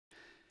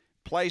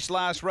Placed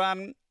last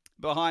run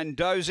behind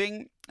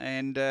Dozing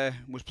and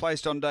was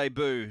placed on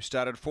debut.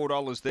 Started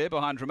 $4 there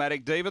behind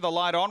Dramatic Diva. The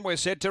light on. We're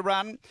set to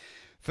run.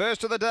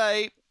 First of the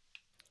day.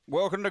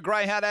 Welcome to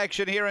Greyhound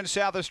action here in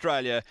South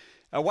Australia.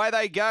 Away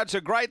they go. It's a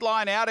great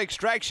line out.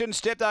 Extraction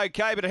stepped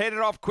okay, but headed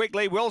off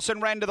quickly.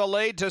 Wilson ran to the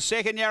lead to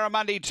second.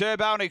 Yarramundi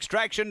Turbo, and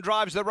Extraction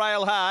drives the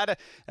rail hard.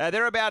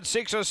 They're about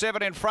 6 or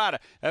 7 in front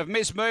of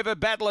Miss Mover,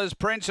 Battler's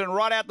Prince, and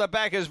right out the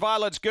back is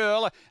Violet's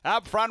Girl.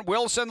 Up front,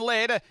 Wilson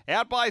led.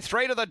 Out by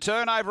 3 to the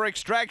turn over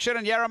Extraction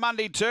and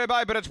Yarramundi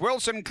Turbo, but it's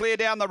Wilson clear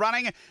down the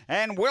running,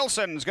 and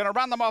Wilson's going to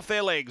run them off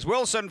their legs.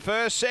 Wilson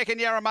first,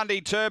 second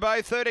Yarramundi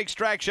Turbo, third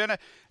Extraction,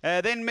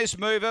 then Miss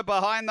Mover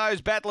behind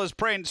those Battler's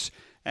Prince.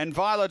 And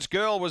Violet's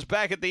Girl was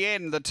back at the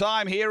end. The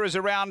time here is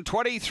around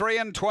 23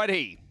 and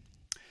 20.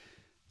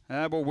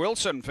 Well,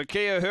 Wilson for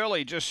Kia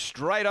Hurley just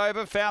straight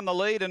over, found the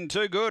lead and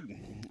too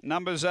good.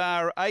 Numbers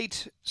are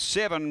 8,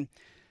 7,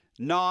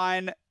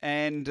 9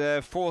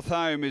 and fourth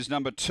home is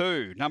number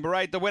 2. Number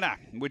 8, the winner,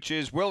 which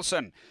is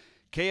Wilson.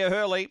 Kia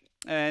Hurley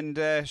and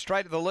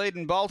straight to the lead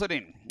and bolted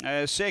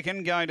in.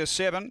 Second going to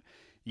 7.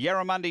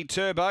 Yarramundi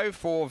Turbo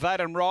for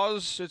Vaden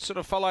Roz. It sort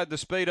of followed the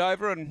speed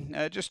over and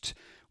just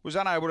was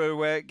unable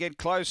to get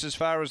close as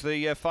far as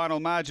the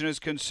final margin is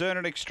concerned.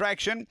 An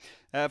Extraction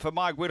for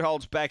Mike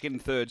Whithold's back in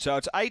third. So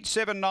it's 8,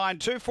 7, 9,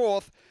 2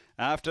 fourth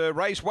after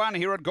race 1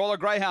 here at Gawler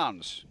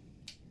Greyhounds.